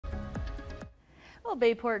Well,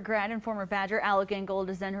 Bayport grad and former Badger Alec Ingold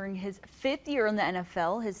is entering his 5th year in the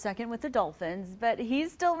NFL, his 2nd with the Dolphins, but he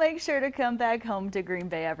still makes sure to come back home to Green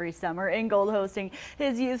Bay every summer. Ingold hosting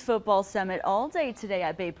his youth football summit all day today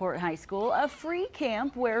at Bayport High School, a free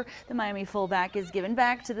camp where the Miami fullback is given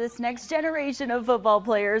back to this next generation of football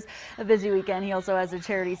players. A busy weekend. He also has a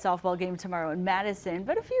charity softball game tomorrow in Madison,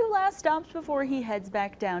 but a few last stops before he heads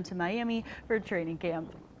back down to Miami for training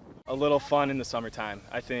camp. A little fun in the summertime.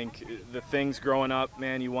 I think the things growing up,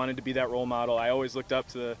 man, you wanted to be that role model. I always looked up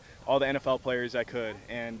to all the NFL players I could,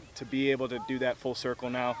 and to be able to do that full circle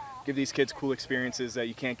now, give these kids cool experiences that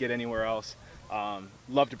you can't get anywhere else.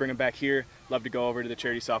 Love to bring them back here, love to go over to the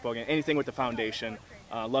charity softball game, anything with the foundation.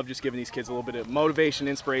 Love just giving these kids a little bit of motivation,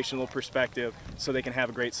 inspiration, a little perspective so they can have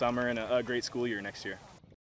a great summer and a great school year next year.